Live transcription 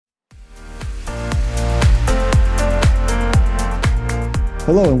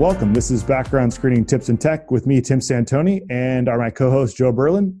Hello and welcome. This is Background Screening Tips and Tech with me, Tim Santoni, and my co-host, Joe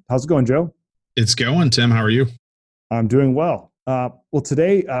Berlin. How's it going, Joe? It's going, Tim. How are you? I'm doing well.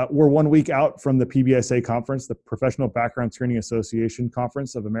 Today we're 1 week out from the PBSA conference, the Professional Background Screening Association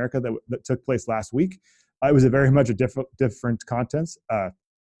Conference of America that took place last week. It was very much a different different conference,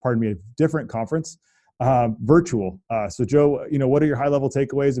 virtual. So Joe, what are your high-level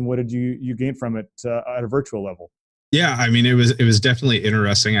takeaways and what did you gain from it at a virtual level? Yeah, I mean, it was definitely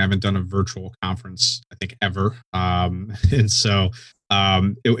interesting. I haven't done a virtual conference, I think, ever. And so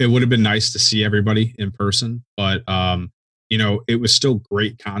it would have been nice to see everybody in person, but it was still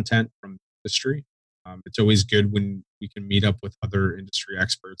great content from the industry. It's always good when we can meet up with other industry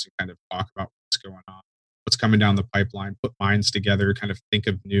experts and kind of talk about what's going on, what's coming down the pipeline, put minds together, kind of think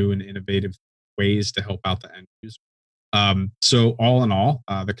of new and innovative ways to help out the end user. So all in all,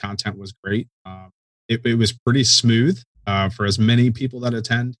 the content was great. It was pretty smooth for as many people that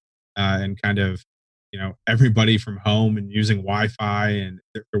attend, and kind of, everybody from home and using Wi-Fi, and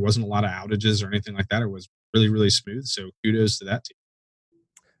there wasn't a lot of outages or anything like that. It was really, really smooth. So kudos to that team.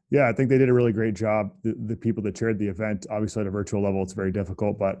 Yeah, I think they did a really great job. The people that chaired the event, obviously at a virtual level, it's very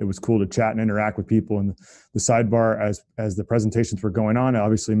difficult, but it was cool to chat and interact with people in the sidebar as the presentations were going on.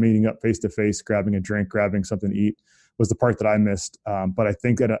 Obviously, meeting up face to face, grabbing a drink, grabbing something to eat was the part that I missed. But I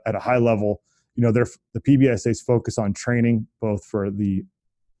think at a high level, the PBSA's focus on training, both for the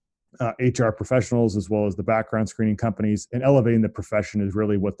HR professionals as well as the background screening companies, and elevating the profession is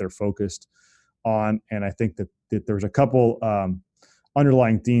really what they're focused on. And I think that there's a couple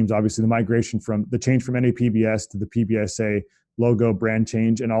underlying themes. Obviously, the migration from the change from NAPBS to the PBSA logo brand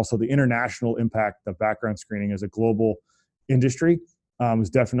change, and also the international impact of background screening as a global industry was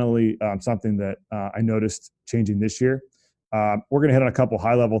definitely something that I noticed changing this year. We're going to hit on a couple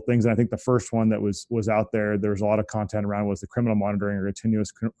high-level things, and I think the first one that was out there was a lot of content around was the criminal monitoring or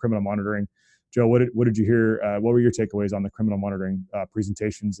continuous criminal monitoring. Joe, what did you hear? What were your takeaways on the criminal monitoring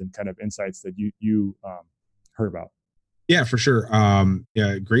presentations and kind of insights that you heard about? Yeah, for sure.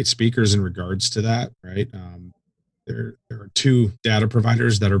 Yeah, great speakers in regards to that, right? There are two data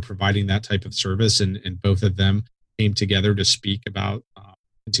providers that are providing that type of service, and both of them came together to speak about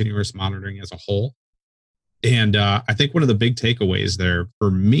continuous monitoring as a whole. And I think one of the big takeaways there for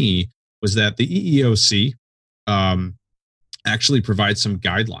me was that the EEOC actually provides some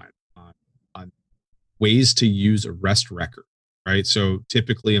guidelines on ways to use arrest record, right? So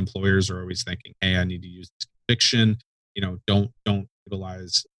typically employers are always thinking, hey, I need to use this conviction, don't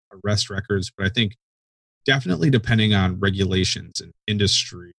utilize arrest records. But I think definitely depending on regulations and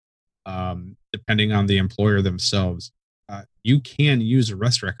industry, depending on the employer themselves, you can use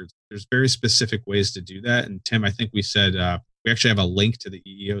arrest records. There's very specific ways to do that. And Tim, I think we said we actually have a link to the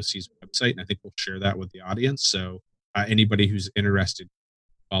EEOC's website, and I think we'll share that with the audience. So anybody who's interested,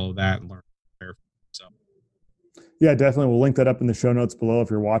 follow that and learn there for themselves. Yeah, definitely. We'll link that up in the show notes below. If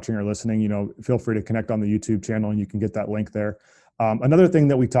you're watching or listening, feel free to connect on the YouTube channel and you can get that link there. Another thing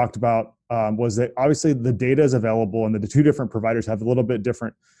that we talked about was that obviously the data is available and the two different providers have a little bit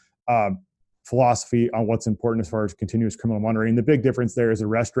different philosophy on what's important as far as continuous criminal monitoring. The big difference there is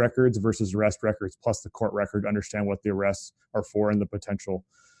arrest records versus arrest records plus the court record, understand what the arrests are for and the potential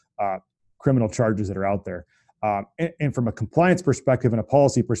criminal charges that are out there. And from a compliance perspective and a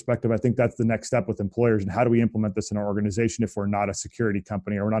policy perspective, I think that's the next step with employers. And how do we implement this in our organization if we're not a security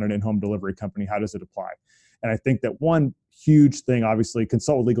company or we're not an in-home delivery company? How does it apply? And I think that one huge thing, obviously,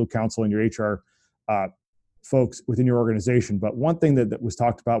 consult with legal counsel and your HR folks within your organization. But one thing that was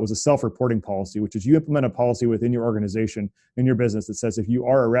talked about was a self-reporting policy, which is you implement a policy within your organization, in your business, that says if you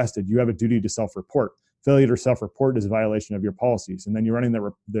are arrested, you have a duty to self-report. Failure to self-report is a violation of your policies. And then you're running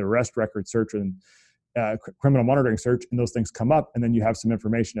the arrest record search and criminal monitoring search, and those things come up, and then you have some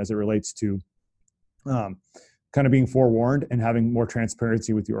information as it relates to kind of being forewarned and having more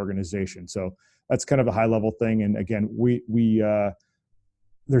transparency with your organization. So that's kind of a high-level thing. And again, we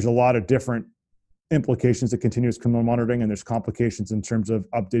there's a lot of different implications of continuous criminal monitoring, and there's complications in terms of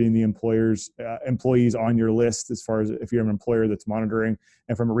updating the employees on your list as far as if you're an employer that's monitoring,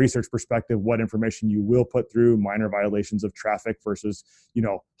 and from a research perspective, what information you will put through, minor violations of traffic versus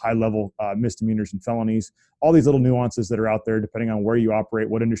high level misdemeanors and felonies, all these little nuances that are out there depending on where you operate,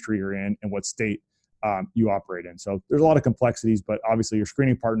 what industry you're in, and what state you operate in. So there's a lot of complexities, but obviously your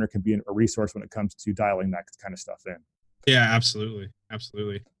screening partner can be a resource when it comes to dialing that kind of stuff in. Yeah, absolutely.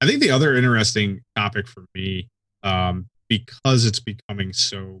 Absolutely. I think the other interesting topic for me, because it's becoming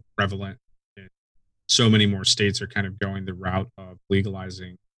so prevalent and so many more states are kind of going the route of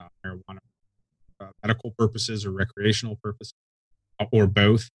legalizing marijuana for medical purposes or recreational purposes or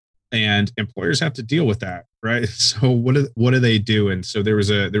both. And employers have to deal with that, right? So what do they do? And so there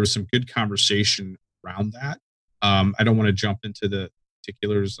was some good conversation around that. I don't want to jump into the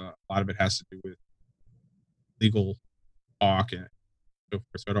particulars. A lot of it has to do with legal talk and so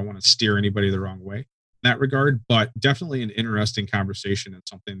forth. So I don't want to steer anybody the wrong way in that regard, but definitely an interesting conversation and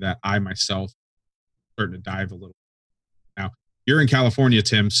something that I myself starting to dive a little. Now, you're in California,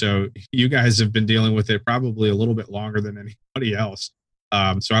 Tim, so you guys have been dealing with it probably a little bit longer than anybody else.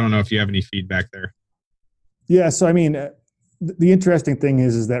 So I don't know if you have any feedback there. Yeah. So, I mean, the interesting thing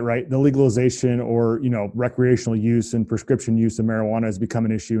is that, right, the legalization or, recreational use and prescription use of marijuana has become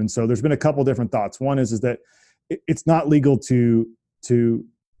an issue. And so there's been a couple different thoughts. One is that it's not legal to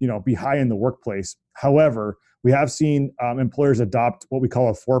be high in the workplace. However, we have seen employers adopt what we call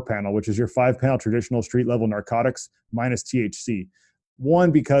a 4-panel, which is your 5-panel traditional street level narcotics minus THC.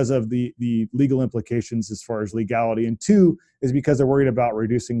 One, because of the legal implications as far as legality, and two is because they're worried about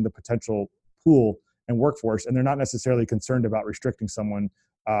reducing the potential pool and workforce, and they're not necessarily concerned about restricting someone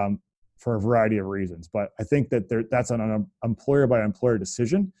for a variety of reasons. But I think that that's an employer by employer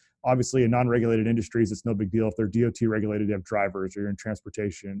decision. Obviously, in non-regulated industries, it's no big deal. If they're DOT regulated, you have drivers, or you're in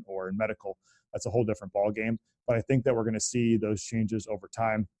transportation or in medical, that's a whole different ballgame. But I think that we're going to see those changes over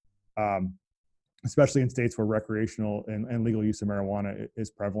time, especially in states where recreational and legal use of marijuana is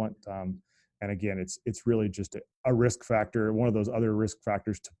prevalent. And again, it's really just a risk factor, one of those other risk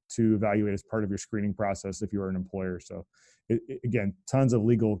factors to evaluate as part of your screening process if you are an employer. So again, tons of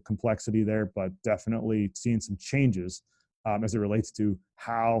legal complexity there, but definitely seeing some changes as it relates to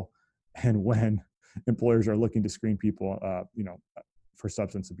how and when employers are looking to screen people, for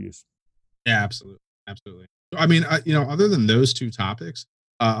substance abuse. Yeah, absolutely. Absolutely. I mean, other than those two topics,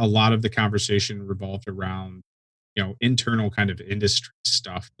 a lot of the conversation revolved around, internal kind of industry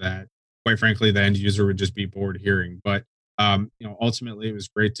stuff that, quite frankly, the end user would just be bored hearing. But, ultimately, it was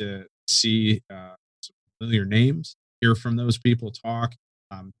great to see some familiar names, hear from those people talk,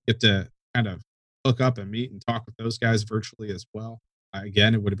 get to kind of hook up and meet and talk with those guys virtually as well.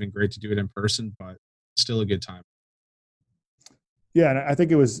 Again, it would have been great to do it in person, but still a good time. Yeah, and I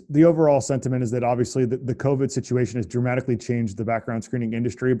think it was the overall sentiment is that obviously the COVID situation has dramatically changed the background screening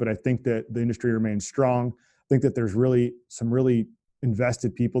industry, but I think that the industry remains strong. I think that there's some really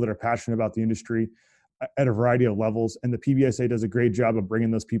invested people that are passionate about the industry at a variety of levels, and the PBSA does a great job of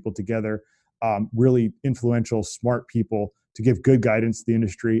bringing those people together, really influential, smart people to give good guidance to the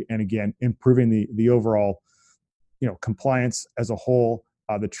industry, and again, improving the overall, compliance as a whole,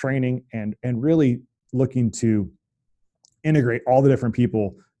 the training, and really looking to integrate all the different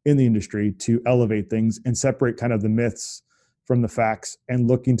people in the industry to elevate things and separate kind of the myths from the facts and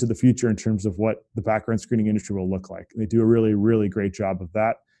looking to the future in terms of what the background screening industry will look like. They do a really, really great job of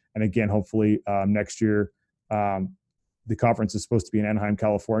that. And again, hopefully next year, the conference is supposed to be in Anaheim,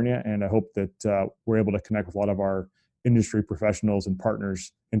 California. And I hope that we're able to connect with a lot of our industry professionals and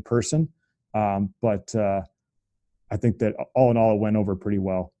partners in person. But I think that all in all, it went over pretty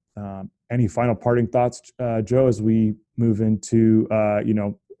well. Any final parting thoughts, Joe, as we move into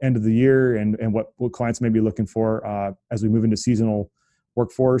end of the year and what clients may be looking for as we move into seasonal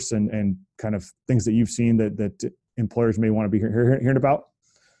workforce and kind of things that you've seen that employers may want to be hearing about?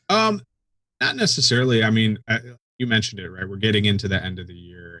 Not necessarily. I mean, you mentioned it, right? We're getting into the end of the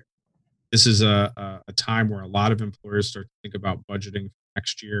year. This is a time where a lot of employers start to think about budgeting for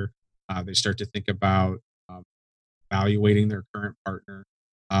next year. They start to think about evaluating their current partner.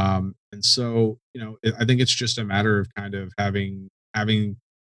 And so, I think it's just a matter of kind of having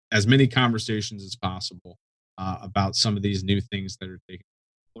as many conversations as possible about some of these new things that are taking.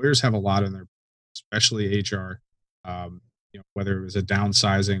 Employers have a lot in their, especially HR. Whether it was a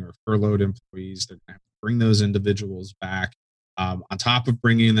downsizing or furloughed employees, they're going to bring those individuals back. On top of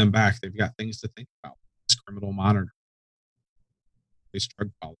bringing them back, they've got things to think about: this criminal monitoring, this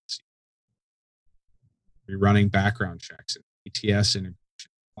drug policy, rerunning background checks, and ATS integration.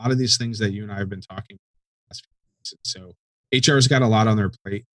 A lot of these things that you and I have been talking about. So HR's got a lot on their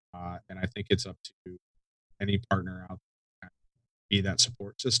plate, and I think it's up to any partner out there to be that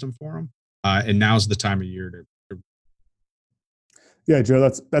support system for them. And now's the time of year to. Yeah, Joe,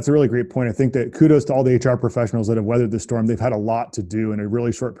 that's a really great point. I think that kudos to all the HR professionals that have weathered the storm. They've had a lot to do in a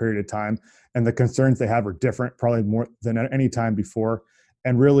really short period of time, and the concerns they have are different, probably more than any time before.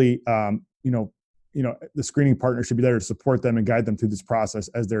 And really, the screening partner should be there to support them and guide them through this process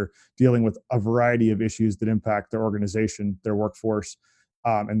as they're dealing with a variety of issues that impact their organization, their workforce,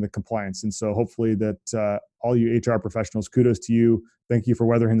 and the compliance. And so hopefully that all you HR professionals, kudos to you. Thank you for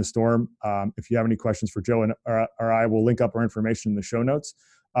weathering the storm. If you have any questions for Joe or I, will link up our information in the show notes.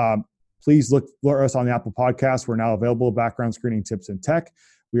 Please look for us on the Apple Podcast. We're now available, Background Screening Tips and Tech.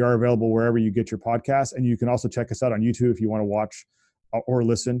 We are available wherever you get your podcasts, and you can also check us out on YouTube if you want to watch or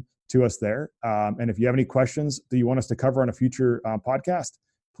listen to us there. And if you have any questions that you want us to cover on a future podcast,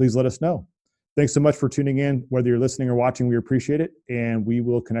 please let us know. Thanks so much for tuning in. Whether you're listening or watching, we appreciate it, and we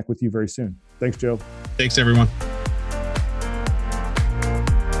will connect with you very soon. Thanks, Joe. Thanks, everyone.